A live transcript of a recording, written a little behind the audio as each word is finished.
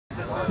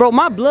Bro,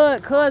 my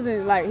blood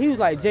cousin, like, he was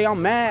like, Jay,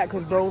 I'm mad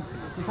because, bro,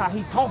 just how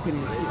he talking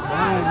and shit.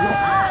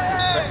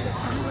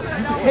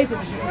 You can take it.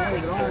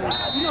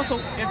 You know, so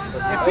if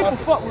people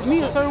fuck with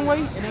me a certain way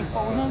and they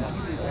fuck with him,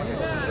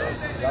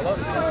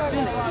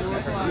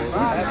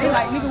 they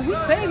like, nigga, we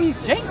saving you.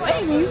 Jay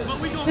saving you.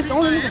 It's the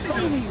only nigga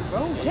saving you,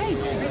 bro. Jay.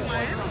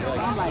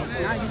 I'm like,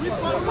 now you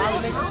just fuck my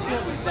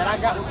relationship that I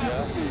got with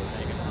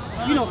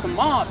people. You know, some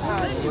mob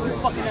time shit. We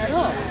fucking that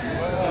up.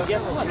 And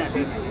guess what? Now,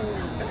 people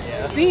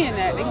seeing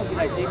that, they gonna be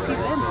like, JP,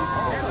 that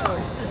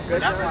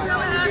nigga.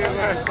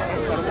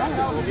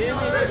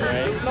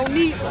 No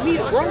need for me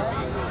to grow.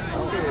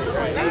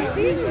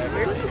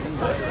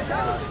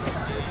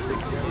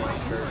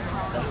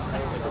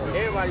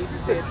 Everybody used to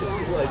say it too.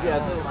 Like, yeah, I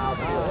told him out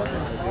there.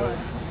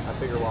 I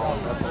figure, well,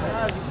 that's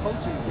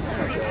coaching.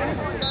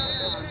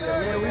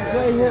 Yeah, we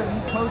play him. He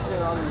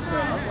coaching all the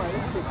time. I'm like,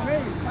 this shit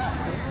crazy.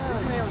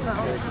 This man was not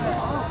on the team.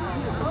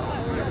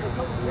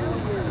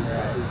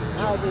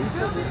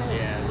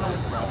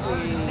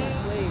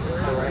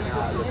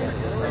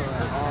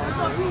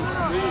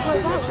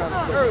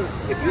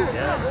 If you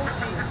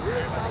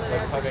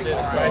the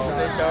prices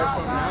they charge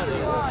from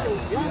nowadays,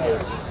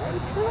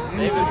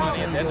 saving money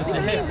at the end of the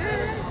day.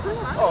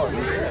 Oh,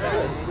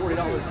 yeah, $40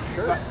 a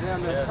shirt. Damn,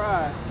 they're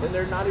fried. Then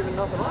there's not even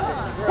nothing on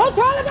it. Go,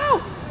 Charlie,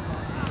 go!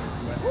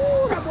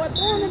 Ooh, that boy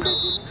throwing them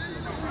bitches.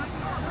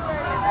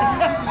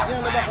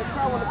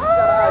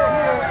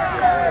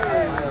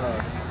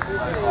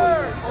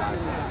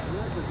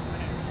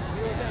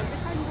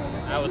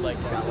 I would like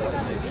that.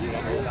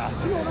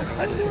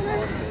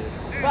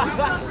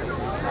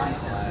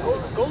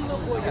 Go little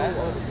boy, go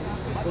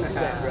do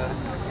that, bro.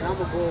 And I'm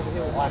gonna go over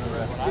here and watch it.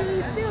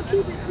 Still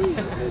keep it cheap.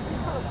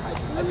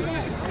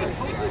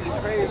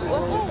 Crazy.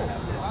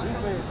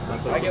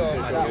 I get one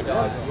of my two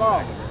dogs.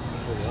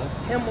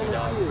 Him on the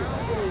field.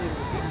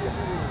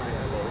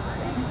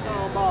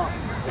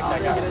 I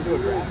got into a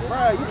great.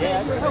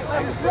 Yeah,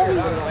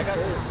 I got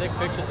some sick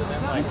pictures of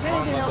them like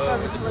on my boat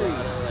with the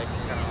water, like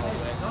kind of all the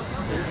way.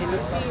 And the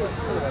kids,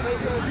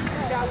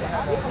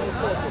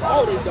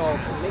 all these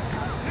dogs,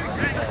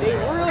 they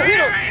real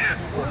hitters.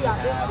 We got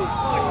this bitch.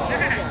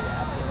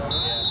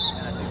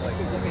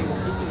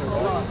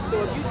 So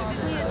if you just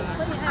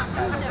play and have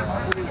fun,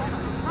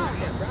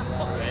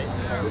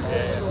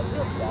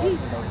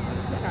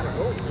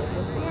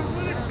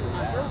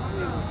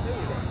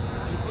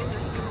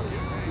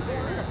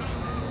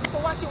 so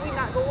why should we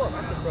not go up? I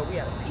said, bro, we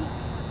had a peak.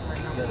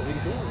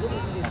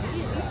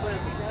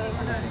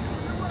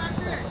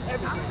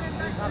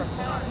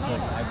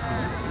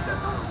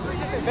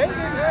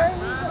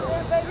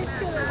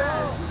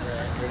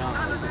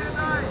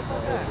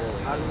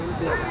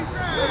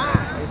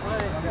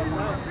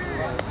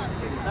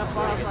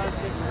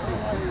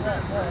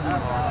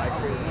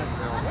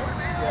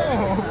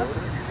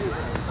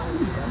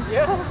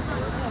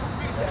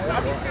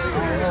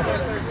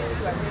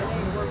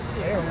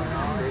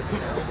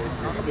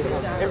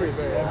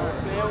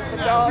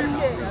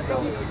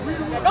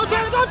 Go,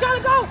 Charlie, go,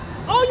 Charlie, go!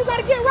 Oh, you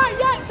gotta get right,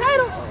 yeah,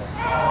 Tatum!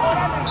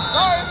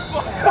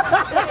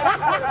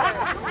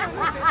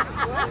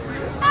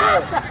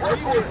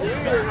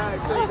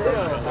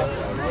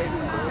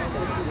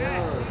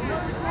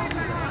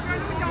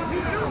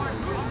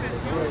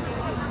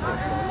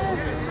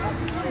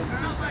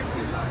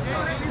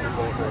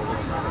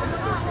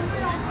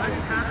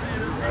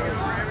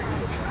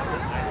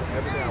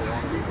 Everything I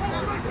want to do.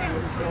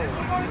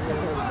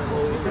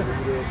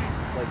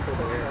 Like so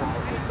the air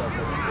house and stuff.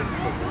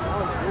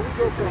 When we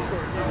go for a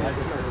certain time, I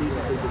just start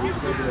keeping things that we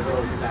sleep in the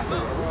road. That's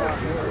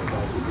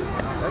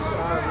what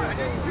I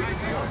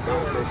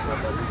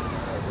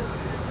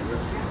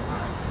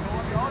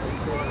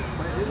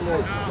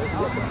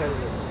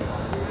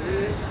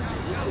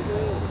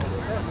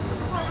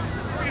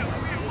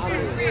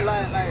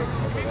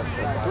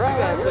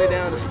like play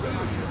down.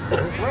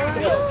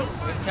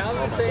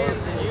 Calvin saying,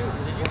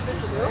 did you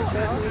fish the road?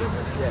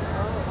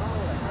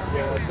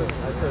 Yeah, I took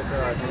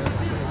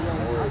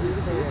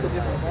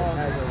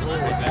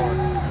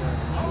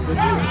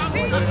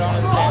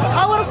I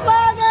would have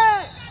flagged it!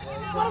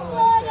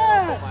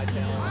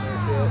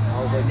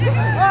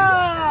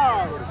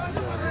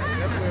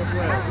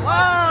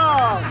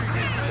 Wow!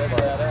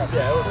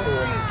 Yeah, it was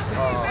cool.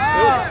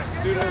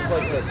 Dude, it was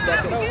like the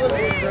second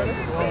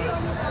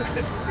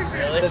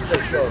since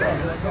they showed up.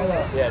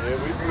 Yeah, dude,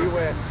 we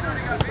went,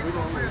 we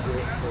don't even do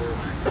it for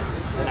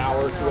an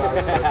hour, 2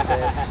 hours,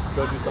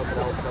 go do something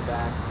else, come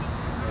back,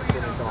 and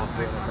finish off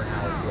doing it for an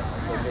hour, 2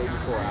 hours, so maybe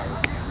 4 hours.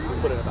 We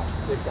put in about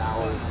 6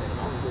 hours and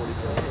about 40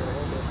 minutes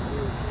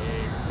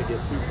to get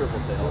 2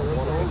 triple tails.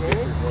 One of them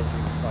pictures was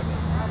fucking.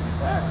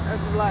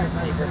 That's life.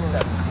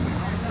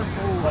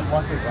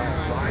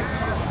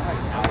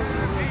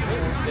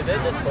 Did they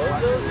dispose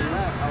those?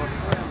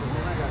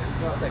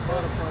 They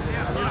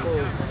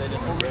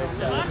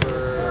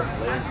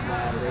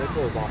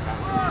closed all kinds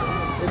of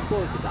stuff. It's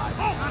closed to die.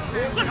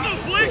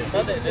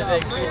 Did they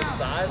increase the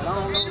size? I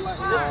don't know.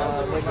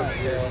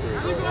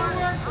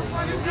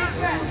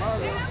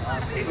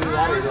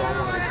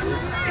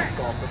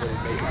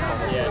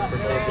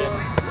 Yeah,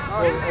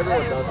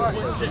 everyone does it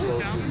because they go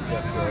to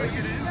Jeff Gray.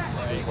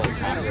 It's like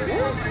kind of their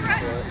own split.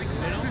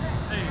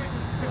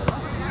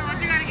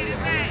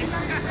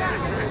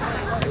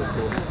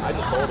 I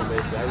just told him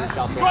basically. I reached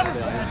out to him on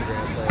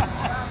Instagram and said,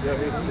 yo,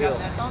 here's the deal.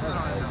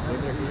 When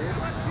they're here,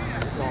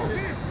 call me.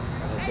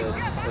 And I said,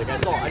 like I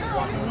just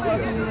watched the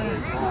video.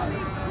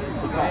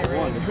 He caught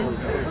one.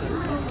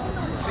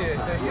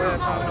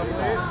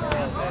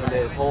 And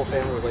his whole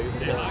family was like, this is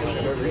the best thing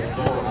I've ever eaten. I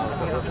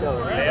was like, let's go.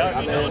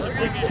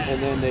 And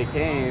then they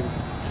came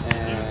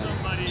and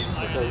I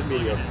said, you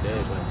meet you every day,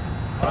 but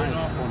Brian's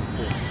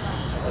 22.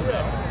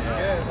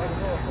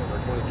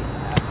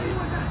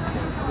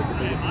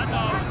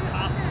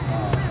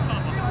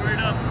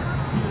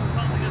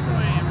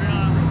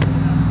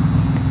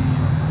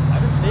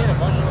 I've been seeing a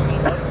bunch of them,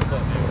 but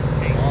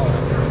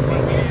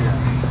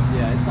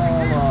yeah, it's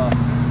all,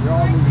 you're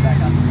all moving back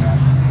out to the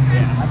garage.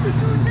 Yeah, I could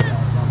do it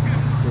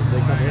because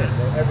they come in.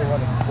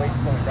 Everyone is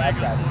waiting for the drag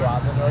guys to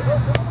drop, and they're like, oh,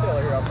 they're still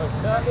here. I'm like,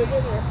 no, they've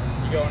been here.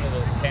 you going to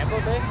the Tampa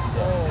Bay?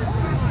 Oh,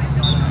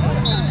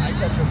 I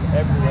catch them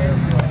everywhere.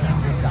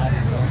 South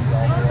of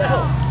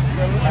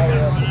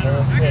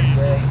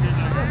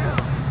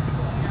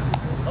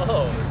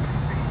Oh,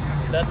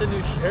 is that the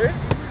new shirt?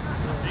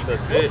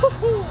 That's it.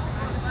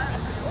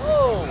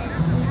 Whoa!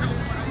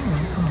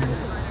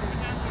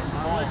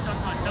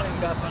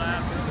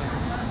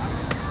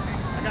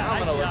 I'm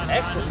gonna look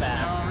extra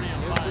fast. New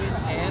cleats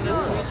and a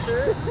sweet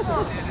shirt.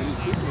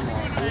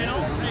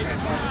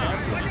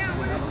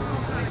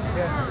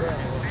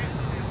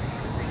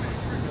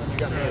 You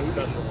got me a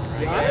special one,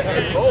 right?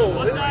 Yeah. Oh,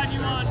 What side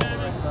you on,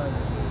 David?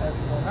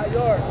 not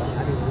yours.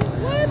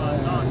 What?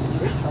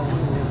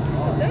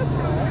 That's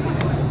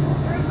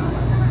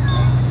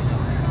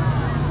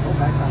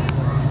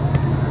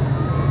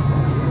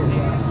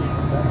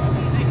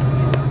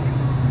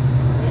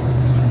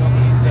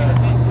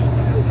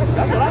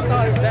That's what I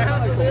thought it was. Down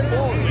to the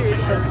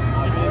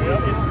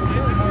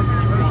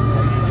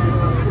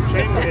I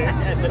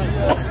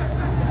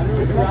knew it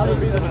would rather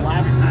be the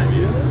last time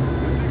you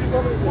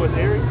was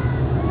Harry.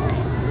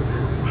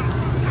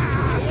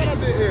 What I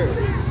did here?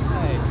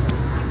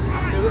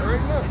 Is it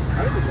right now?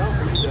 I didn't count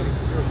for you, Devin.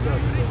 You're a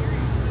judge.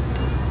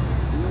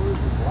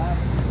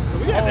 So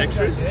we got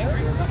extras.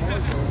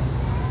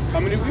 How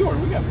many we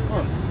ordered? We got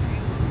fun.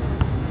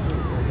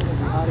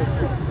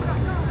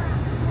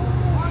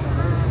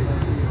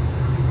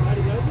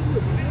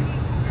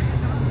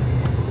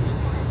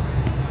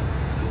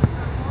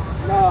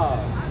 No.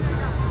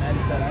 Man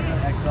said I know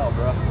XL,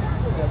 bro.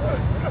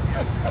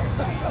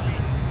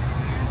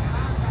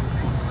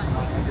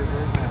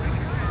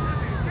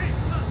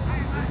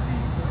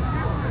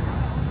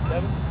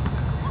 Devin?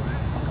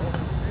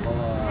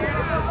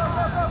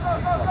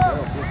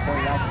 Just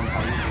pointed out to me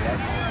how easy that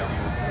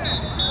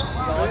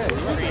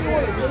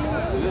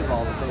it is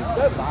all the same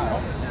style.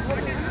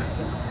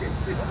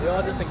 We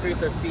all just increased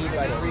their speed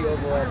by 3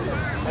 overall.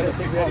 I didn't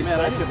think we had to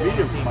I could read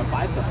it from my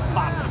bicep.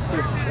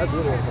 That's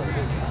really what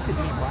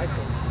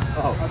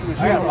oh,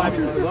 I got 5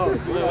 years of those.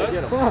 Where did I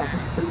get them?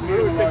 We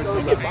picked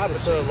those up. I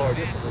was so large.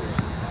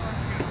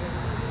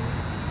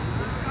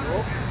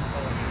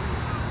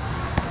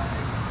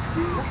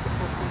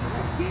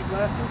 Speed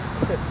blaster?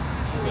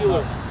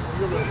 Steelers.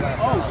 Oh,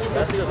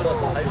 that's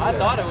I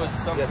thought it was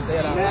something. say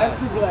it out loud.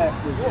 Master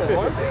blaster.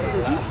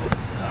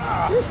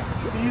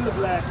 Steelers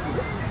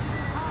blaster.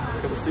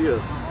 Come see us.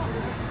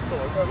 You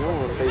don't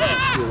want to face the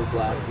Steelers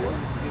blaster.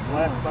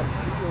 Blast by the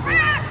Steelers.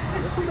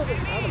 This one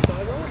doesn't have a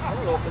size on it. I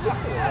don't know if it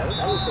looks large.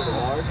 That looks pretty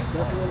large.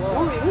 Definitely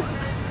large.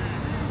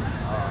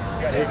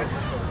 David.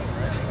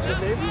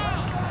 David?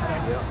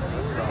 Yeah.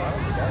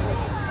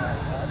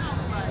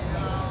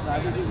 I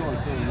think he's only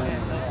 $10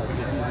 million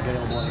because he's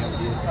available on every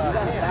deal. He's out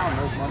of town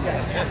most Monday.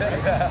 Yeah.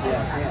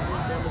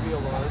 It's going to be a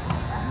large.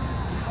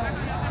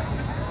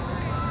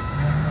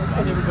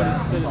 And everybody's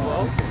fit as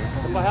well.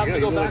 If I have to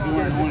go back to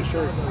wearing one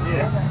shirt.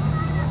 Yeah.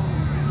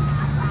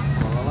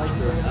 Well, I like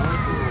the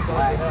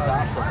black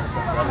tops.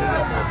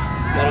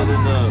 Better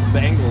than the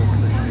Bengals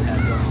that you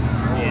had going.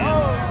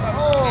 Yeah.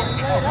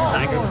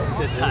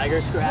 The tiger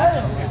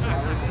scratch.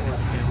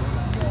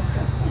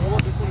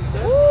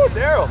 Woo,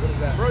 Daryl!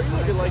 Bro, you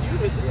looking like you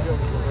hit the joke.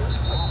 I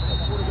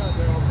swear to God,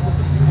 Daryl.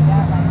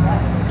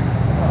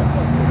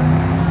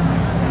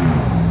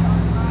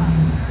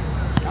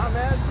 Nah,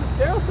 man,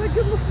 Daryl said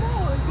give him a small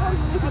one.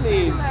 I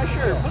mean,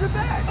 sure, put it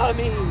back. I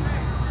mean,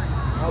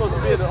 supposed to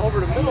be over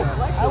the middle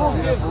flex. I will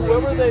give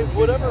whoever they,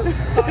 whatever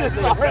size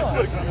they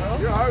are.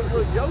 Your arms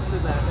look yoked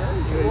in that, man.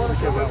 You want to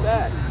give it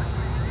back.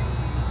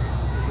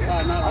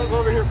 I was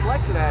over here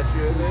flexing at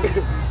you and then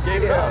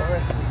gave it up.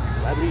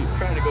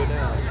 Trying to go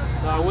down.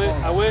 No,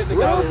 I went, the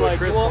guy was like,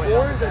 you want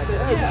orange? I said,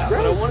 yeah,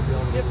 but I want it to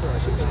be different. I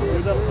should have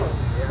screwed up.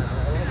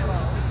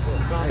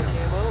 Found the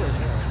camo and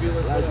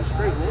Steelers was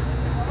straight.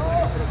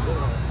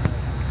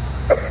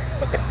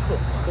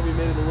 So we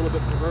made it a little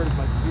bit perverted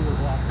by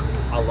Steelers last week.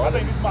 I love it. I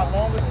think this is my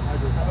longest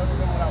I've ever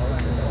gone out with.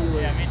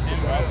 Yeah, me too,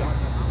 bro.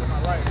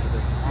 Right.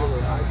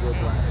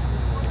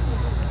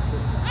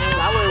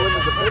 That way when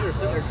the defender's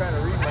sitting there trying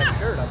to read my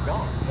shirt, I'm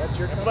gone. That's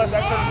your company. left.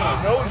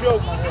 That's no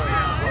joke.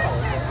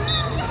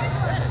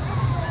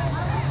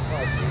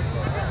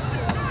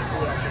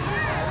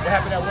 What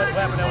happened at what? What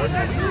happened at what?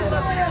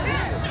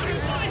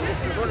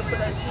 We're going to put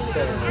that team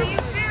together.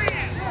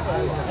 A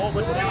whole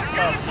bunch of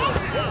stuff.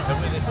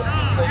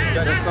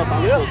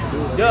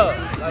 Yeah,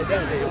 like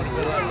that. They would have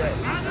been like that.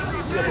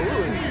 Yeah, but we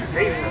were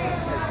crazy.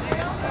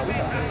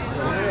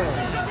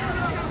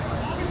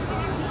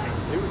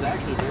 It was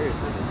actually very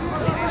fun.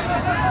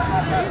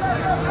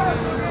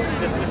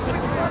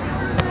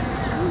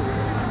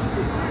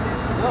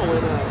 No,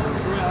 when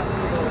Troy asked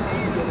me about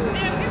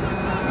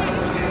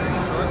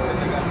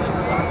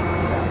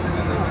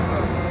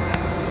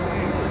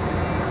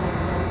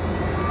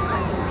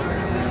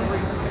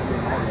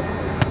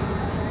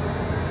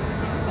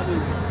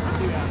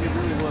it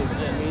really was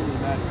mainly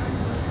Matt.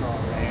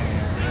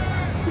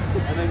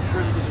 And then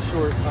Chris was a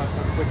short,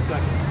 quick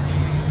second.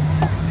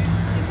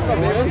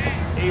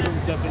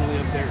 Abrams definitely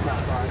up there top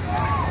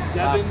 5.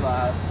 Devin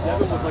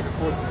was like a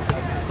close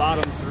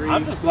bottom 3.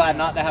 I'm just glad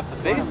not to have to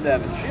face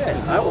Devin. Shit.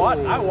 I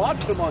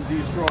watched him on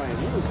Destroying.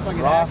 He was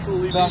fucking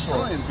absolutely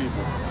destroying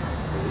people.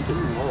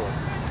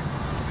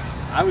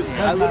 I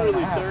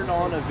literally turned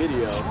on a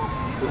video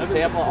with the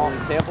Tampa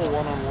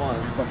one-on-one.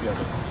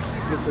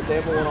 With the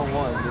Tampa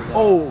one-on-one.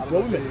 Oh,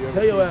 bro,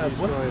 tell your ass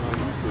what?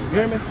 You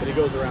hear me? And he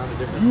goes around to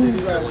different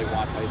cities and like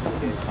watch high school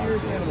games. I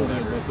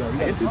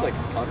guess he's like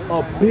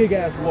a big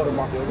ass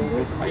watermark.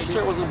 Are you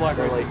sure it wasn't Black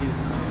Racer? Like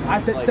I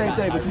said the same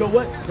thing, but you know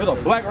what? There's a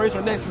Black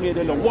Racer next to me, and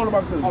then the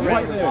watermark is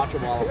right there.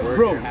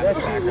 Bro, that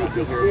shit was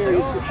the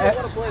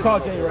scariest. Call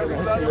Jay right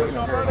now.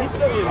 He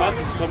sent me a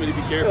message to tell me to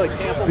be careful. Like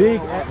Tampa, big,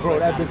 bro,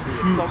 that bitch is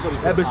huge.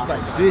 That bitch is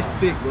like this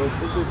thick, bro.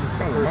 This bitch is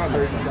kind of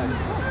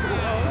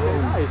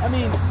I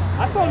mean,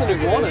 I found an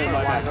iguana in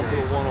my back up to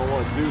the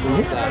one-on-one. Dude,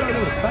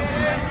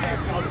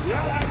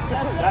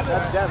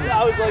 that's Devin.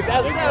 I was like,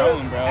 that's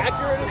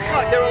accurate as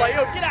fuck. They were like,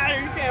 yo, get out of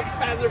here. You can't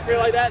pass interfere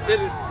like that. Then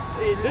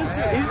he's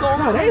the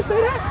only one. They didn't say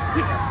that.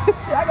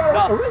 Shit, I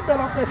got a wristband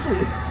off that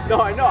shit.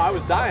 No, I know. I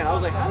was dying. I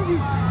was like, how did you...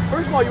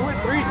 First of all, you went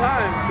 3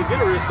 times to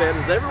get a wristband.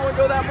 Does everyone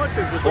go that much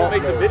or just don't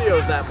make the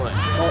videos that much?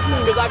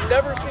 Because I've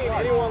never seen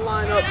anyone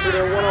line up for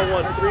their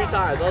one-on-one 3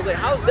 times. I was like,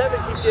 how's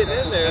Devin keep getting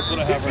in there? He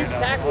keeps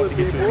tackling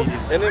people,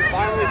 and then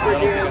finally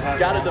freaking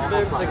got a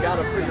defense and got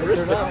a freaking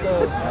wristband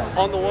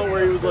on the one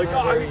where he was like,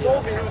 oh, he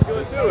told me he was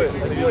going to do it.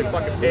 And he like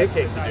fucking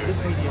pancaked the dude.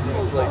 I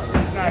was like,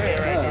 I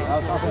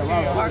was talking a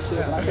lot of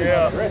shit.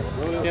 Yeah.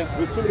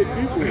 With too many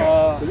people,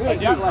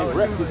 I got like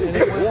reps to do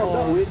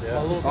it.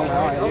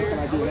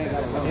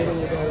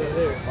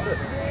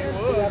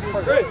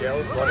 Great. Yeah, it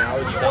was funny. I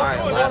was dying.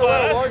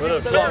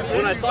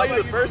 When I saw you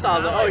the first time, I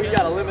was like, oh, he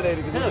got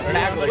eliminated because he was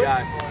tackling the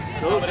guy.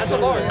 No, that's a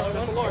large.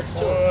 That's a large.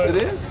 It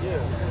is? Yeah.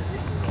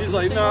 He's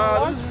like,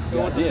 nah,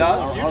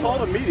 you told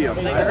him medium. I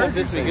heard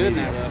this be good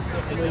now, though.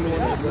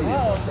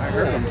 I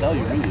heard him tell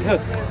you medium.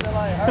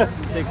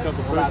 Take a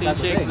couple protein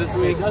shakes this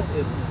week.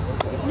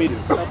 It's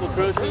medium. A couple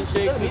protein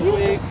shakes this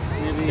week.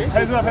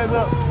 Heads up, heads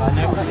up.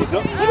 Heads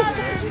up.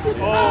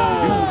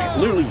 Oh,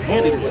 you literally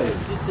handed it to me.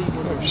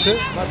 Oh, shit.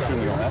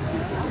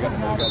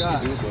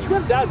 You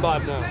have dad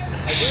bod now.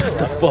 Shut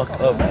the fuck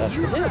up, man.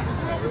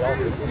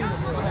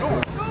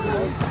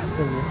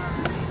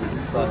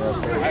 I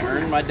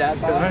earned my dad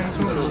bod.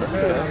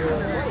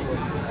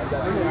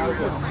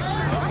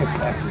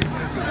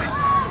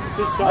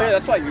 Oh yeah,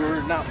 that's why you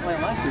were not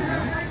playing last season,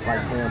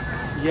 huh?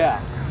 Yeah.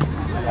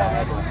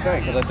 That's right,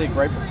 because I think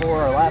right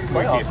before our last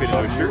playoff, she was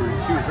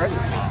ready.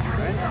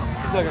 Right?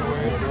 He's not going to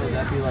wear it.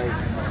 That'd be like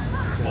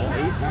 8?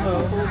 No,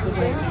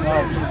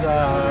 he's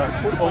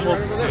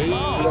almost 8.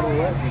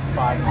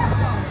 5.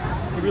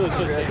 He really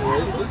should say.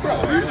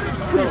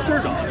 Pretty sure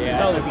dog.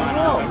 Yeah, I took mine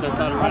out. That's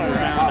how to run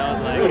around. I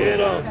was like, get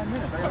him.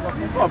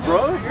 Oh, bro,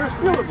 you're a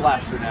Steeler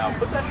blaster now.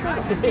 Put that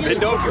shit on.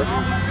 Bend over.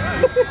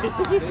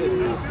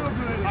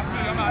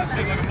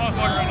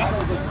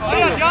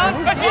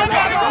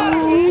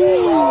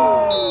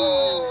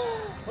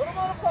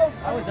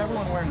 How is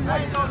everyone wearing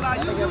white?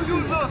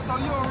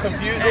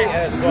 Confusing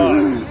as fuck.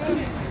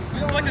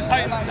 This is like the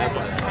Titans.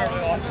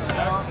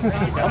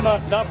 I'm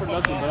not for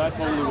nothing, but I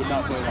totally would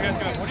not play that.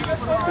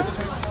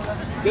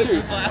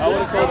 Serious. I would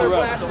have told the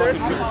rest so I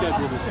could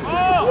reschedule this shit.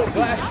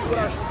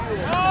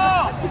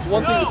 It's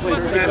one thing to play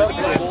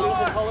multiple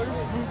colors,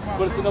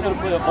 but it's another to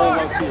play a whole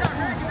white field.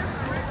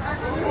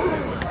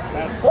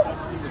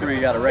 That's where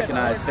you got to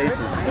recognize faces.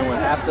 And when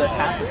half the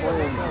players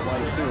are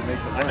white too, it makes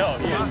it worse. I know,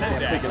 yeah,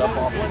 can't pick it up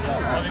off the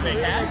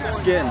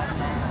skin.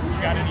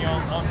 Got any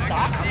on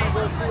stock?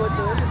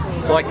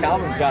 So like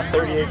Calvin's got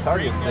 38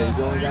 targets today. He's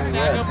only got any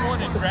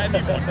red.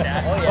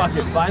 Fuck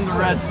it, find the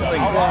red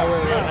sling.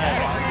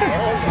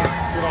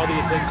 Get all the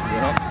attention.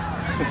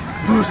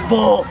 Boost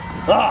ball!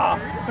 Ah!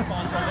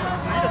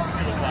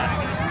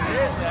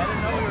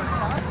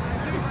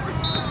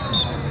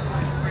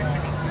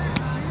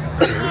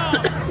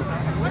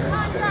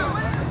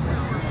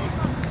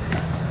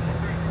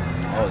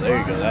 Oh, there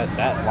you go.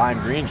 That lime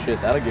green shit,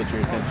 that'll get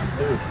your attention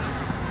too.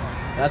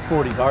 That's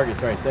 40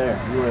 targets right there.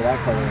 You wear that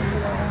color in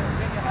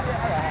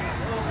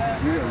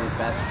your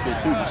fast as shit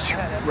too, just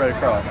right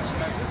across.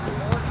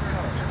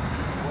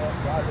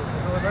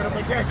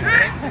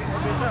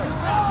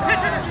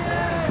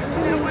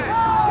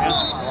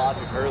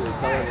 Logic early,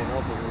 telling you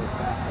else is really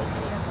fast.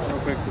 Real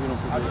quick, so we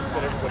don't forget.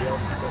 Said everybody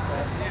else is so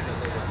fast.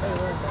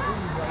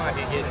 Might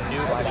be getting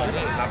new by the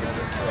end.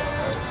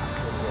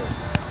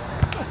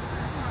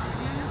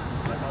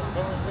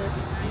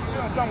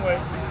 Some way.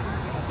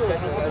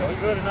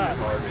 Good or not.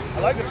 I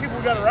like the people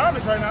we got around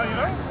us right now, you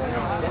know?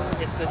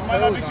 I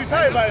might not be too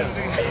tired by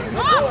anything.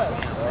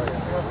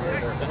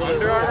 The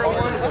Under Armour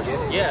ones?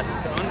 Yes.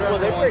 The Under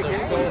Armour ones are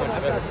so much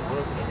better.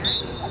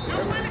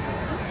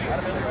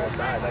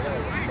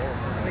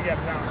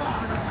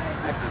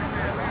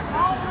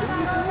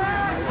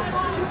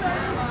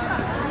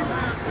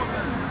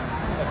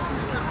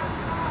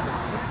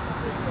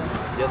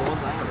 Yeah, the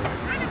ones I have.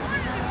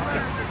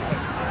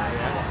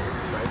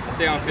 I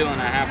stay on feeling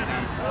at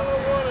halftime. I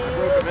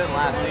broke them in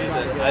last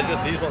season.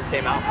 These ones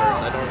came out first.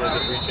 I normally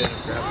just reach in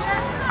and grab them.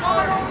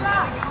 But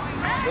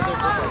they're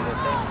just like the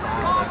same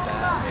style like that.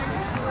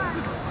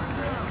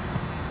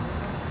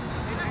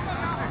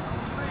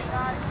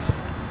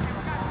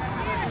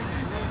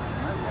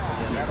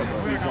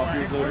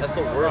 That's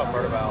the worst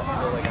part about.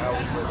 So like I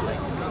always look like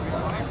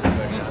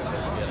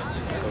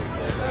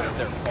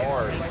they're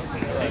hard.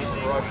 They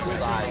brush the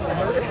sides. I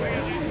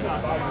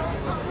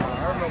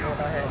remember when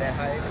I had that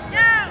height.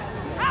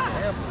 I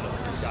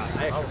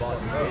actually bought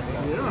it.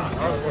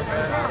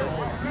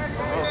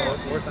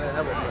 Worst I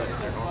ever played.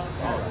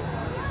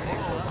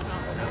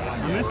 I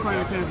miss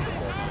playing tennis.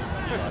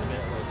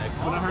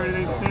 But I heard it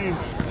ain't the same.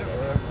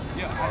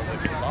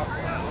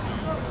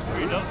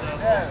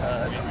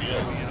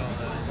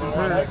 I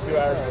heard 2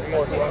 hours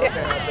before, so I was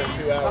standing out there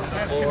 2 hours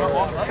before.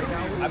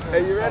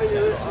 Hey, you ready?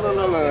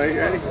 No, you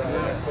ready?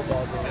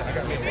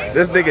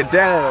 This nigga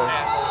down.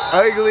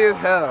 Ugly as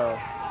hell.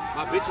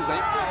 My bitches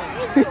ain't.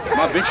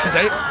 My bitches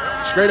ain't.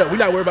 Straight up, we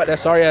not worried about that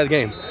sorry ass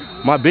game.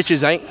 My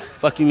bitches ain't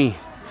fucking me.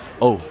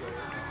 Oh.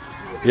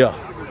 Yeah.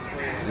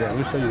 Yeah, let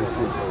me show you this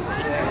shit.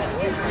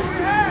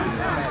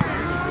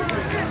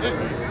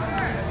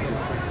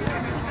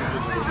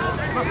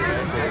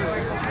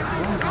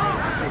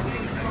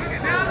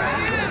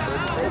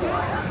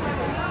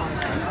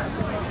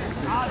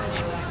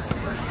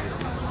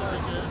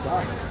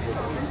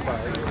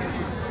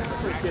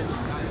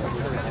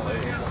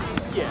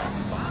 Yeah.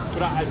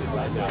 But I just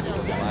like that.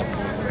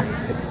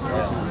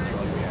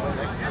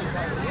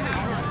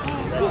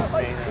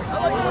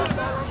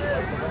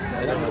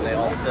 They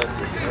all said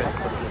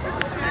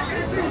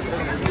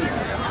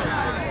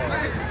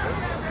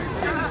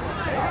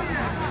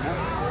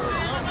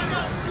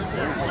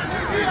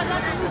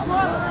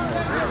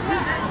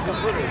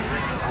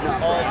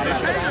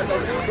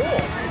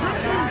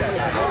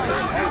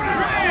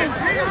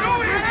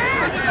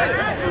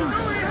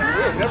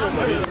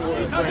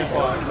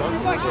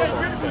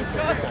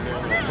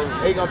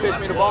Hey, you gonna pitch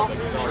me the ball? He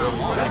can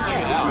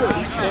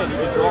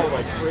draw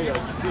like 3. Yeah,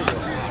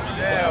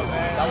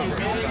 man.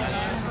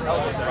 That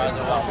was a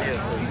surprising about me.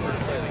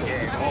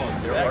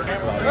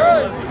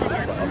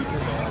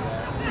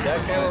 That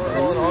camera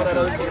rolling all that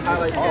other team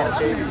highlights on,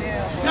 baby.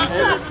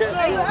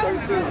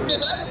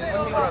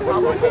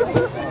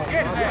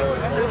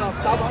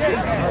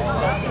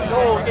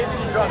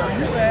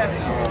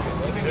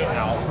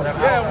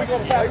 Yeah, we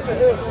gonna practice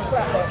this.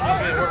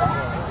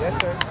 Yes,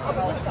 sir.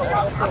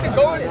 I've been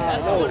going.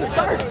 That's all it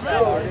starts.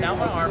 Now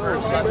my arm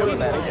hurts. So I do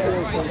that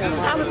again.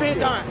 Time has been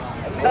done.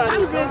 Time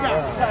has been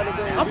done.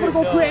 I'm gonna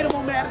go create him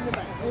on Madden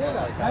tonight.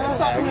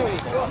 Stop playing.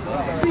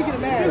 Speaking of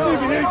Madden, yo,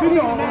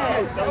 I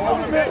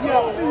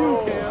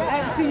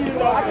haven't seen you in a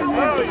while.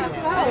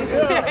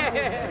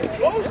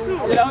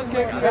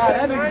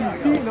 That nigga be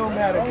cheating on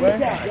Madden, boy.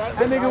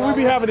 That nigga, we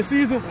be having the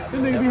season.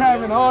 This nigga be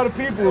having all the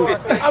people.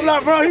 I'm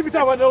like, bro, he be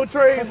talking about no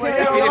trades, bro. He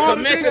the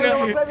commissioner.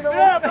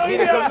 Yeah, bro, he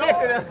be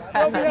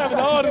having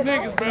all the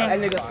niggas, bro. That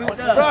nigga souped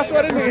up. Bro, I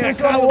swear that nigga had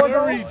Kyler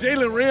Murray,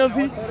 Jalen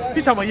Ramsey.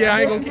 He talking about, yeah,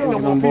 I ain't gonna get no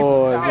more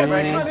people.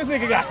 This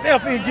nigga got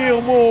Stephon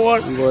Gilmore.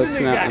 This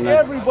nigga got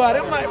everybody.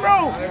 I'm like,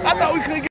 bro, I thought we couldn't get